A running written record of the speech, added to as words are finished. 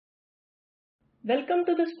Welcome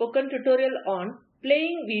to the spoken tutorial on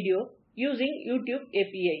playing video using YouTube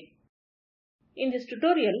API. In this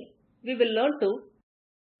tutorial, we will learn to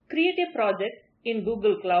create a project in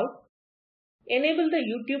Google Cloud, enable the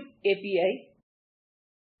YouTube API,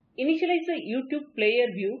 initialize the YouTube player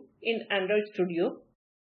view in Android Studio,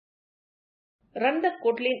 run the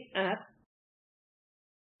Kotlin app,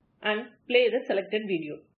 and play the selected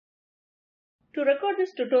video. To record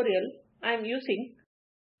this tutorial, I am using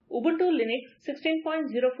Ubuntu Linux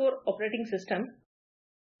 16.04 operating system,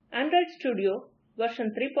 Android Studio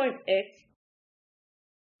version 3.x,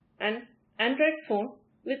 and Android phone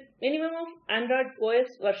with minimum of Android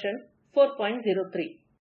OS version 4.03.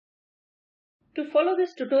 To follow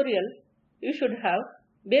this tutorial, you should have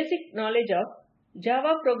basic knowledge of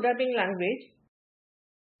Java programming language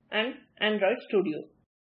and Android Studio.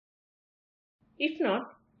 If not,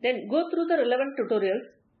 then go through the relevant tutorials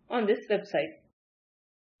on this website.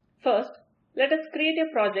 First, let us create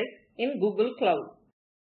a project in Google Cloud.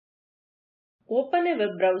 Open a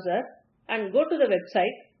web browser and go to the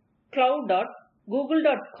website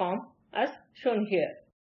cloud.google.com as shown here.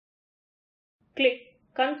 Click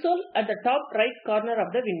Console at the top right corner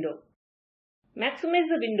of the window. Maximize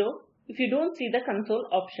the window if you don't see the console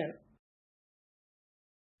option.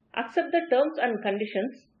 Accept the terms and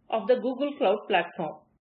conditions of the Google Cloud platform.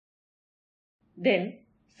 Then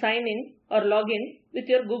sign in or log in with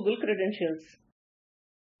your Google credentials.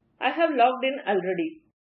 I have logged in already.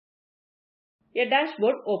 A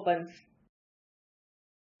dashboard opens.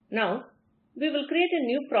 Now, we will create a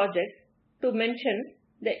new project to mention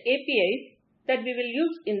the APIs that we will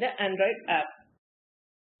use in the Android app.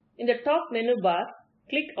 In the top menu bar,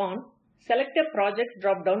 click on Select a Project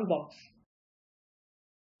drop-down box.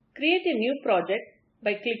 Create a new project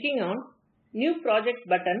by clicking on New Project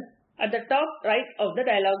button at the top right of the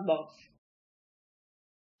dialog box.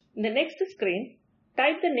 In the next screen,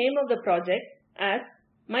 type the name of the project as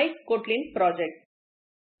My Kotlin Project.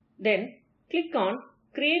 Then click on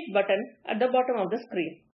Create button at the bottom of the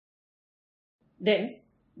screen. Then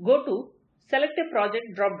go to Select a Project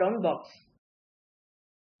drop-down box.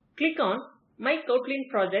 Click on My Kotlin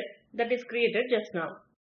Project that is created just now.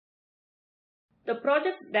 The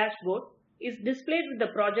project dashboard is displayed with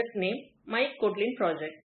the project name My Kotlin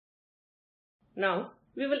Project. Now,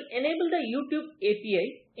 we will enable the YouTube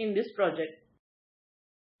API in this project.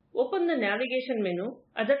 Open the navigation menu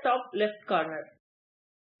at the top left corner.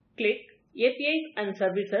 Click APIs and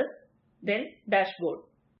Services, then Dashboard.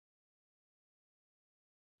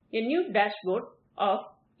 A new dashboard of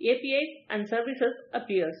APIs and Services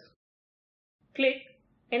appears. Click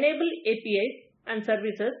Enable APIs and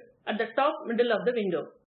Services at the top middle of the window.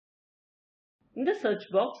 In the search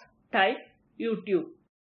box, type YouTube.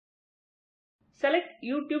 Select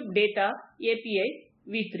YouTube Data API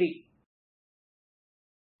v3.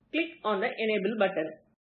 Click on the Enable button.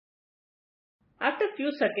 After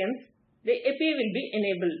few seconds, the API will be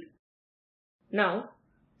enabled. Now,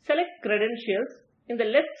 select Credentials in the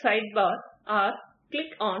left sidebar or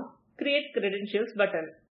click on Create Credentials button.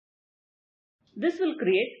 This will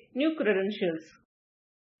create new credentials.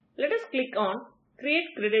 Let us click on Create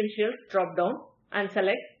Credentials drop-down and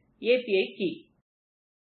select API key.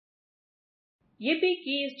 API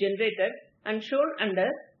key is generated and shown under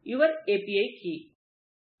your API key.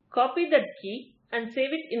 Copy that key and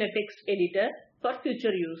save it in a text editor for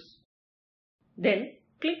future use. Then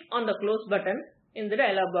click on the Close button in the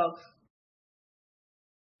dialog box.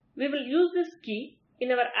 We will use this key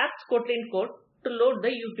in our app's Kotlin code to load the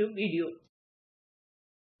YouTube video.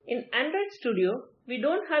 In Android Studio, we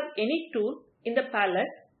don't have any tool in the palette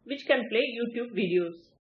which can play YouTube videos.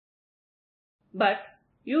 But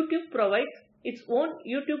YouTube provides its own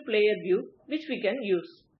YouTube player view which we can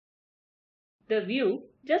use. The view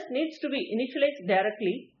just needs to be initialized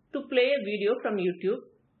directly to play a video from YouTube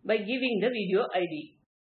by giving the video ID.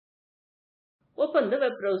 Open the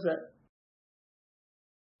web browser.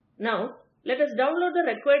 Now, let us download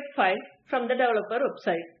the required file from the developer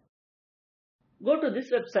website. Go to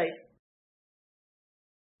this website.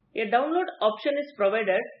 A download option is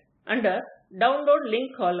provided under Download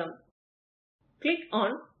Link column. Click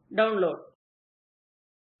on Download.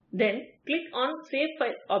 Then click on Save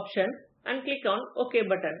File option and click on OK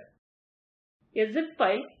button. A zip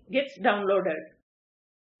file gets downloaded.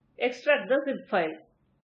 Extract the zip file.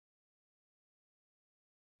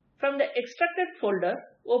 From the extracted folder,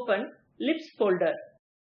 open Libs folder.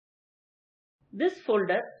 This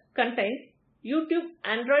folder contains YouTube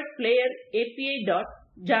Android Player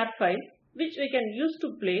API.jar file which we can use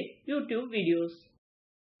to play YouTube videos.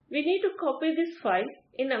 We need to copy this file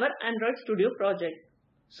in our Android Studio project.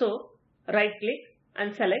 So, right click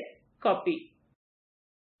and select Copy.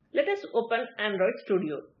 Let us open Android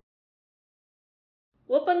Studio.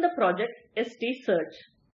 Open the project ST Search.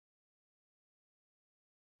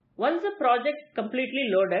 Once the project completely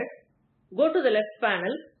loaded, go to the left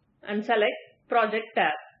panel and select Project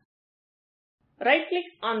tab. Right-click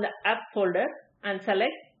on the App folder and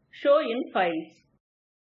select Show in Files.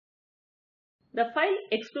 The File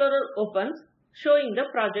Explorer opens, showing the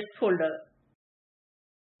project folder.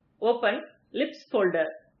 Open Libs folder.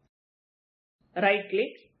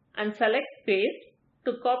 Right-click and select Paste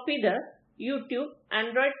to copy the YouTube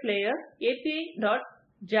Android Player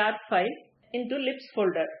API.jar file into Libs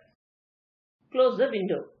folder. Close the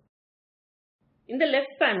window. In the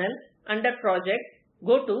left panel, under Project,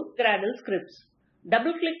 go to Gradle Scripts.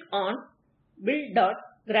 Double-click on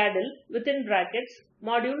build.gradle within brackets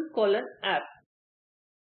module:app.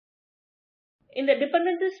 In the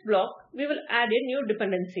dependencies block, we will add a new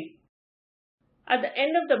dependency. At the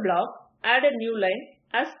end of the block, add a new line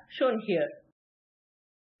as shown here.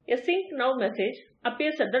 A Sync Now message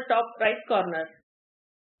appears at the top right corner.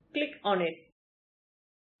 Click on it.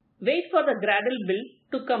 Wait for the Gradle build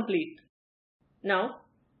to complete. Now,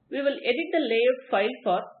 we will edit the layout file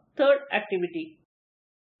for third activity.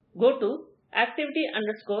 Go to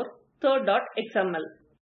activity_third.xml.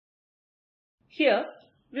 Here,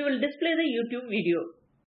 we will display the YouTube video.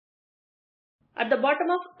 At the bottom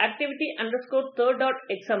of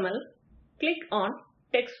activity_third.xml, click on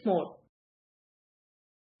Text Mode.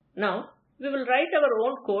 Now, we will write our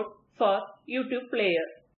own code for YouTube Player.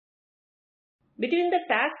 Between the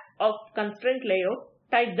tags of constraint layout,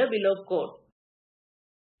 type the below code.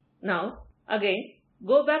 Now, again,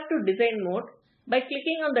 go back to Design mode by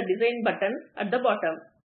clicking on the Design button at the bottom.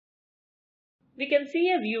 We can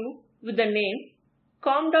see a view with the name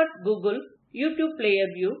com.google YouTube Player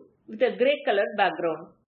View with a grey colored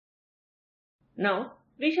background. Now,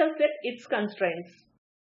 we shall set its constraints.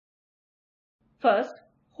 First,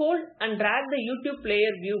 hold and drag the YouTube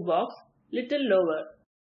Player View box little lower.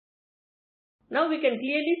 Now we can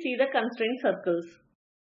clearly see the constraint circles.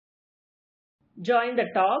 Join the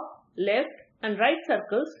top, left and right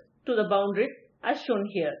circles to the boundaries as shown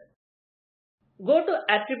here. Go to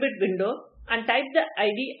Attribute window and type the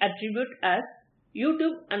ID attribute as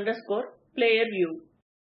YouTube_player_view.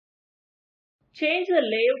 Change the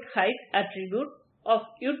layout height attribute of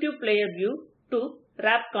YouTube Player View to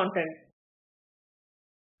wrap content.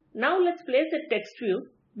 Now let's place a text view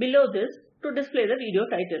below this to display the video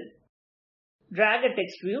title. Drag a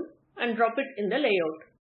text view and drop it in the layout.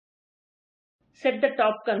 Set the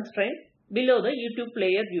top constraint below the YouTube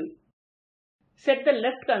Player View. Set the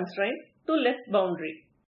left constraint to left boundary.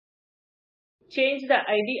 Change the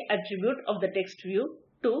ID attribute of the text view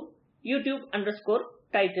to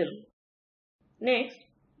YouTube_title. Next,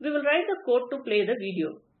 we will write the code to play the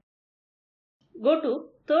video. Go to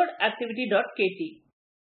thirdactivity.kt.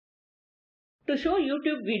 To show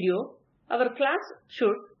YouTube video, our class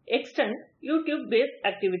should extend YouTube base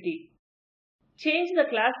activity. Change the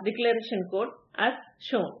class declaration code as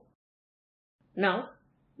shown. Now,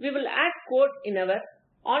 we will add code in our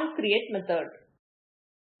onCreate method.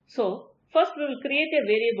 So, first we will create a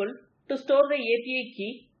variable to store the API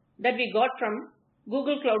key that we got from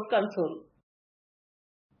Google Cloud Console.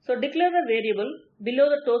 So, declare the variable below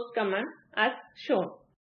the toast command as shown.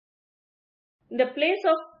 In the place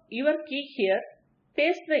of your key here,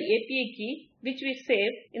 paste the API key which we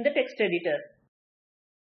saved in the text editor.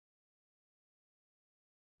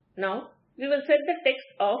 Now, we will set the text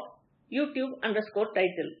of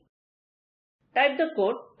YouTube_title. Type the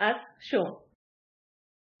code as shown.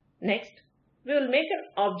 Next, we will make an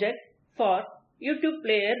object for YouTube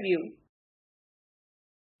Player View.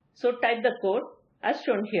 So type the code as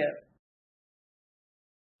shown here.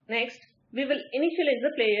 Next, we will initialize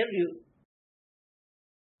the player view.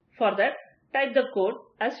 For that, type the code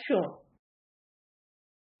as shown.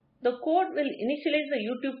 The code will initialize the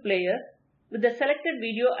YouTube player with the selected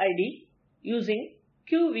video ID using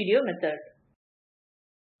queueVideo method.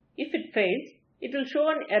 If it fails, it will show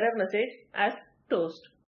an error message as toast.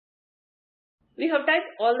 We have typed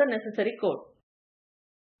all the necessary code.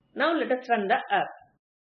 Now let us run the app.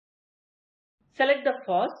 Select the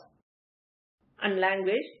FOSS and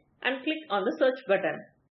language and click on the search button.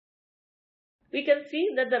 We can see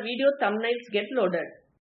that the video thumbnails get loaded.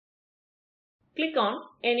 Click on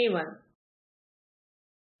any one.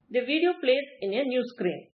 The video plays in a new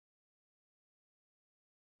screen.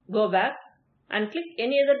 Go back and click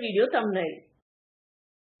any other video thumbnail.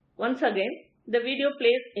 Once again, the video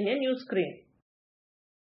plays in a new screen.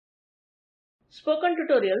 Spoken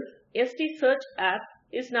Tutorials ST Search app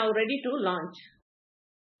is now ready to launch.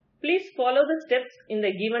 Please follow the steps in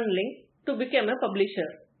the given link to become a publisher.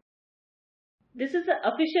 This is the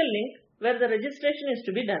official link where the registration is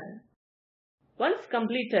to be done. Once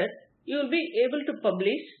completed, you will be able to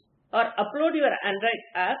publish or upload your Android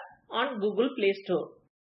app on Google Play Store.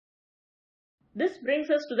 This brings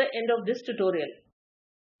us to the end of this tutorial.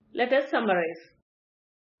 Let us summarize.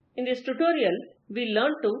 In this tutorial, we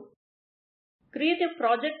learned to create a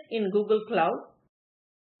project in Google Cloud,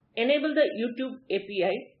 enable the YouTube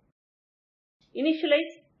API,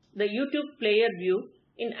 initialize the YouTube player view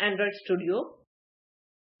in Android Studio,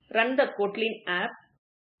 run the Kotlin app,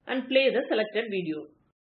 and play the selected video.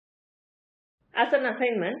 As an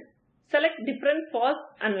assignment, select different pause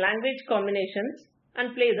and language combinations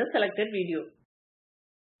and play the selected video.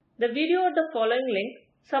 The video at the following link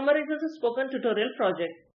summarizes the spoken tutorial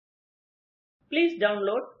project. Please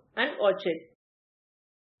download and watch it.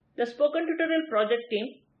 The Spoken Tutorial project team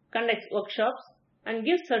conducts workshops and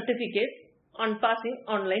gives certificates on passing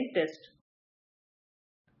online tests.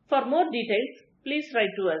 For more details, please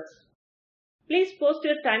write to us. Please post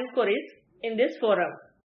your time queries in this forum.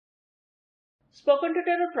 Spoken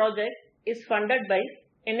Tutorial project is funded by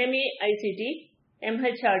NMEICT,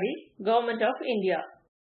 MHRD, Government of India.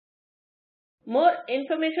 More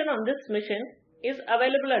information on this mission is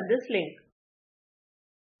available at this link.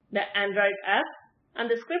 The Android app and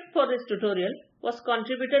the script for this tutorial was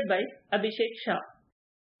contributed by Abhishek Shah.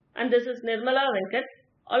 And this is Nirmala Venkat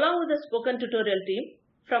along with the Spoken Tutorial team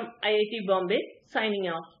from IIT Bombay signing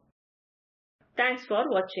off. Thanks for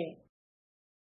watching.